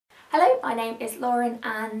Hello, my name is Lauren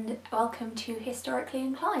and welcome to Historically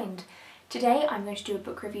Inclined. Today I'm going to do a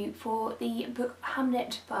book review for the book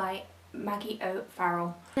Hamnet by Maggie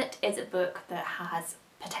O'Farrell. Hamnet is a book that has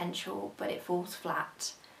potential but it falls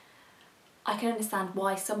flat. I can understand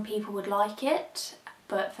why some people would like it,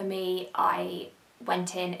 but for me I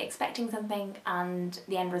went in expecting something and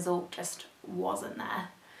the end result just wasn't there.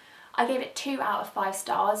 I gave it 2 out of 5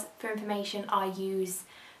 stars. For information, I use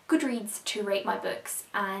Goodreads to rate my books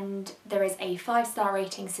and there is a 5-star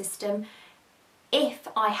rating system. If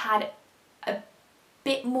I had a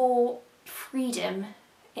bit more freedom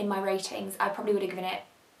in my ratings, I probably would have given it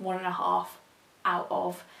 1.5 out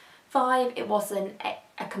of 5. It wasn't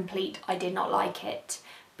a complete I did not like it,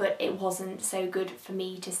 but it wasn't so good for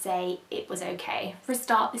me to say it was okay. For a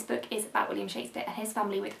start, this book is about William Shakespeare and his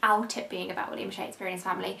family without it being about William Shakespeare and his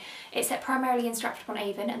family. It's set primarily in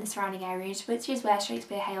Stratford-upon-Avon and the surrounding areas, which is where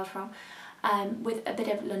Shakespeare hailed from, with a bit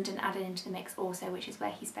of London added into the mix also, which is where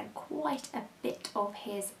he spent quite a bit of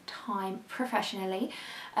his time professionally.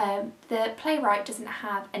 The playwright doesn't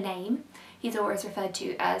have a name. He's always referred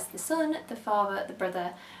to as the son, the father, the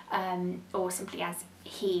brother, or simply as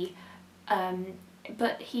he.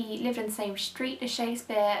 But he lived in the same street as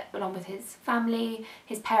Shakespeare along with his family.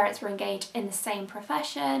 His parents were engaged in the same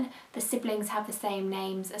profession. The siblings have the same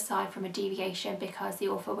names aside from a deviation because the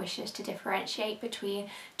author wishes to differentiate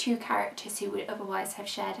between 2 characters who would otherwise have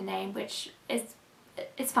shared a name, which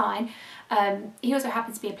is fine. He also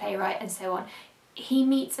happens to be a playwright and so on. He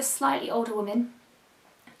meets a slightly older woman.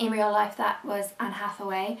 In real life that was Anne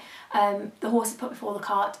Hathaway. The horse is put before the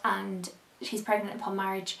cart and she's pregnant upon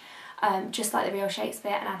marriage. Just like the real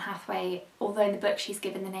Shakespeare and Anne Hathaway, although in the book she's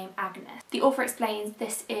given the name Agnes. The author explains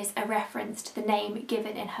this is a reference to the name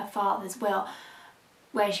given in her father's will,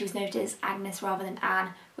 where she was noted as Agnes rather than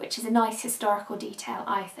Anne, which is a nice historical detail,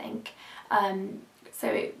 I think.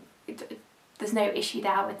 There's no issue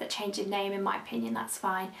there with the change in name, in my opinion, that's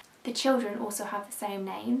fine. The children also have the same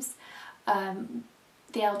names,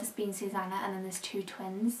 the eldest being Susanna, and then there's 2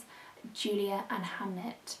 twins, Julia and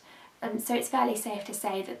Hamnet. So it's fairly safe to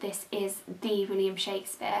say that this is the William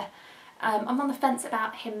Shakespeare. I'm on the fence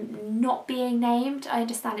about him not being named. I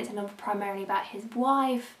understand it's a novel primarily about his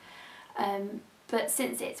wife, but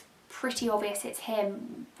since it's pretty obvious it's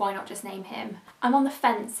him, why not just name him? I'm on the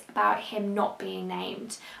fence about him not being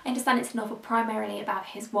named. I understand it's a novel primarily about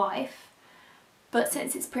his wife, but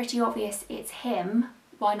since it's pretty obvious it's him,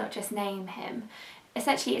 why not just name him?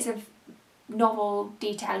 Essentially it's a novel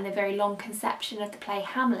detailing the very long conception of the play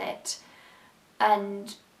Hamlet,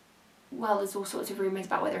 and well, there's all sorts of rumours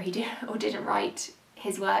about whether he did or didn't write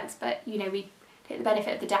his works, but you know, we take the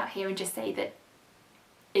benefit of the doubt here and just say that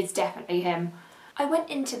it's definitely him. I went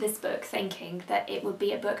into this book thinking that it would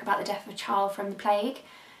be a book about the death of a child from the plague,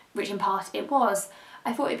 which in part it was.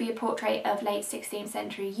 I thought it would be a portrait of late 16th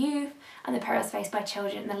century youth and the perils faced by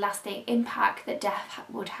children and the lasting impact that death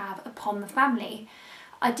would have upon the family.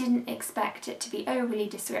 I didn't expect it to be overly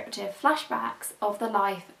descriptive flashbacks of the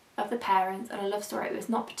life of the parents and a love story that was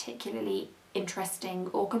not particularly interesting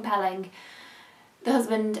or compelling. The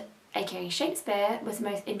husband, aka Shakespeare, was the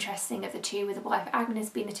most interesting of the 2, with the wife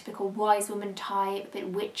Agnes being a typical wise woman type, a bit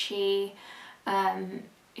witchy,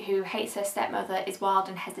 who hates her stepmother, is wild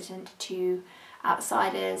and hesitant to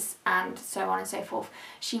outsiders, and so on and so forth.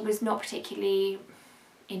 She was not particularly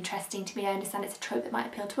interesting to me. I understand it's a trope that might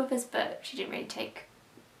appeal to others, but she didn't really take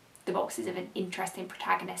the boxes of an interesting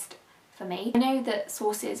protagonist for me. I know that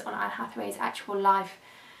sources on Anne Hathaway's actual life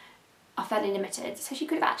are fairly limited, so she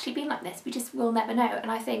could have actually been like this, we just will never know,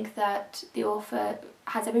 and I think that the author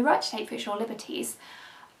has every right to take fictional liberties,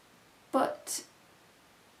 but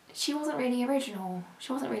she wasn't really original,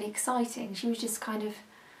 she wasn't really exciting, she was just kind of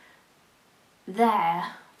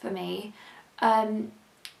there for me.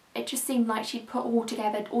 It just seemed like she'd put all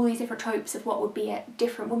together all these different tropes of what would be a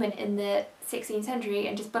different woman in the 16th century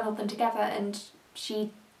and just bundled them together, and she's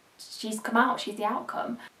come out, she's the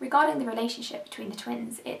outcome. Regarding the relationship between the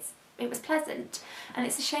twins, it was pleasant, and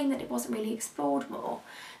it's a shame that it wasn't really explored more.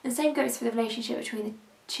 The same goes for the relationship between the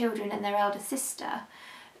children and their elder sister.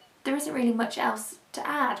 There isn't really much else to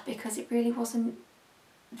add because it really wasn't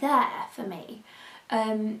there for me.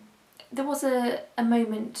 There was a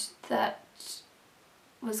moment that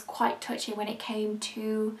was quite touching when it came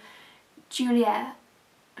to Juliet.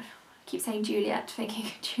 I keep saying Juliet,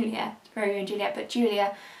 thinking Juliet, Romeo and Juliet, but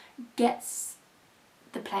Julia gets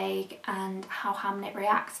the plague and how Hamnet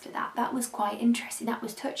reacts to that. That was quite interesting, that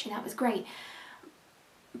was touching, that was great.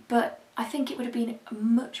 But I think it would have been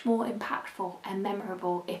much more impactful and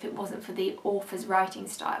memorable if it wasn't for the author's writing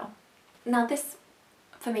style. Now this,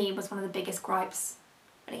 for me, was one of the biggest gripes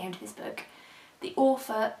when it came to this book. The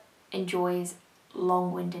author enjoys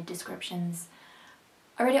long-winded descriptions.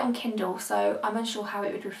 I read it on Kindle, so I'm unsure how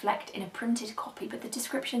it would reflect in a printed copy, but the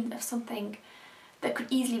description of something that could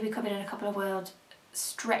easily be covered in a couple of words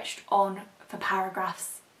stretched on for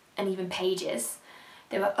paragraphs and even pages.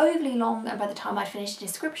 They were overly long, and by the time I'd finished the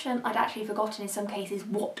description, I'd actually forgotten in some cases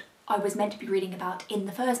what I was meant to be reading about in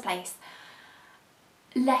the first place.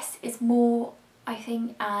 Less is more, I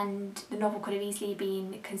think, and the novel could have easily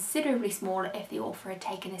been considerably smaller if the author had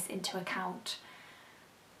taken this into account.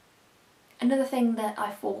 Another thing that I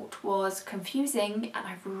thought was confusing and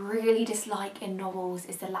I really dislike in novels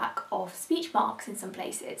is the lack of speech marks in some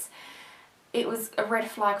places. It was a red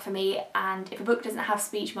flag for me, and if a book doesn't have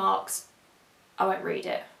speech marks, I won't read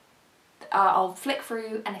it. I'll flick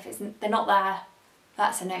through, and if they're not there,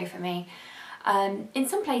 that's a no for me. In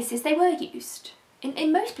some places they were used.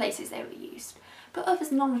 In most places they were used, but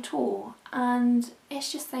others none at all, and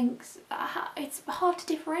it's just things, it's hard to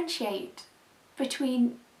differentiate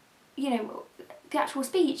between, you know, the actual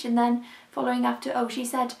speech and then following after, oh, she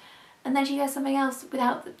said, and then she says something else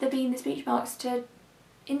without there being the speech marks to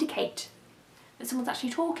indicate that someone's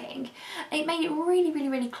actually talking. It made it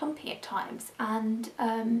really clumpy at times, and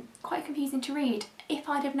quite confusing to read. If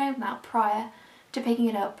I'd have known that prior to picking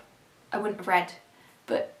it up, I wouldn't have read,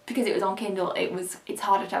 but because it was on Kindle, it's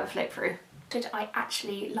harder to have a flick through. What did I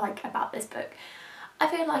actually like about this book? I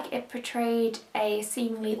feel like it portrayed a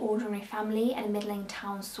seemingly ordinary family and a middling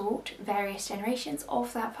town sort, various generations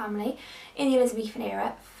of that family in the Elizabethan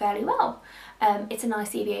era fairly well. It's a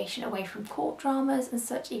nice deviation away from court dramas and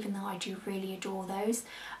such, even though I do really adore those.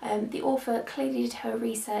 The author clearly did her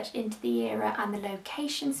research into the era and the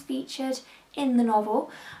locations featured in the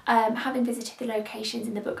novel. Having visited the locations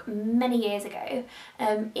in the book many years ago,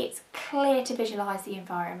 it's clear to visualise the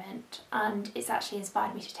environment, and it's actually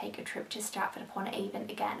inspired me to take a trip to Stratford-upon-Avon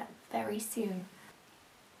again very soon.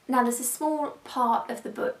 Now, there's a small part of the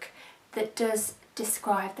book that does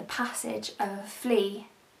describe the passage of a flea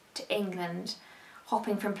to England,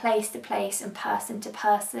 hopping from place to place and person to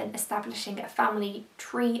person, establishing a family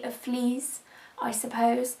tree of fleas, I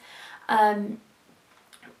suppose.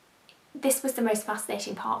 This was the most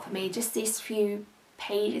fascinating part for me, just these few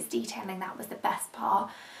pages detailing that was the best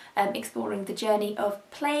part, exploring the journey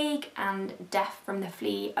of plague and death from the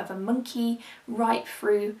flea of a monkey right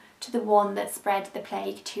through to the one that spread the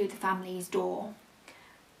plague to the family's door.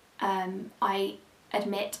 I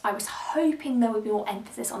admit I was hoping there would be more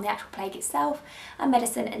emphasis on the actual plague itself and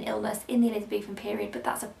medicine and illness in the Elizabethan period, but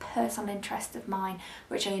that's a personal interest of mine,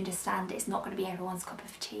 which I understand is not going to be everyone's cup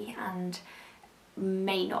of tea and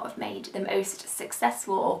may not have made the most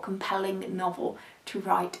successful or compelling novel to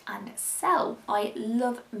write and sell. I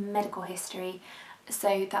love medical history,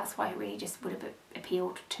 so that's why it really just would have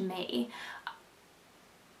appealed to me.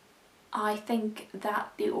 I think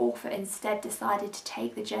that the author instead decided to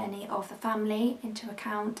take the journey of the family into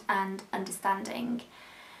account and understanding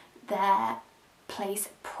their place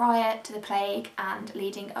prior to the plague and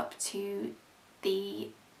leading up to the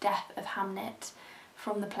death of Hamnet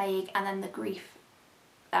from the plague and then the grief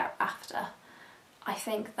thereafter. I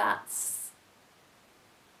think that's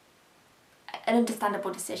an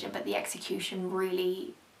understandable decision, but the execution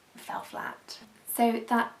really fell flat. So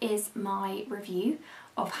that is my review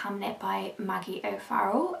of Hamnet by Maggie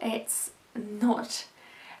O'Farrell. It's not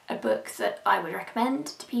a book that I would recommend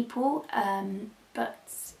to people,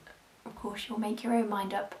 but of course you'll make your own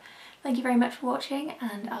mind up. Thank you very much for watching,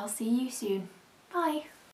 and I'll see you soon. Bye!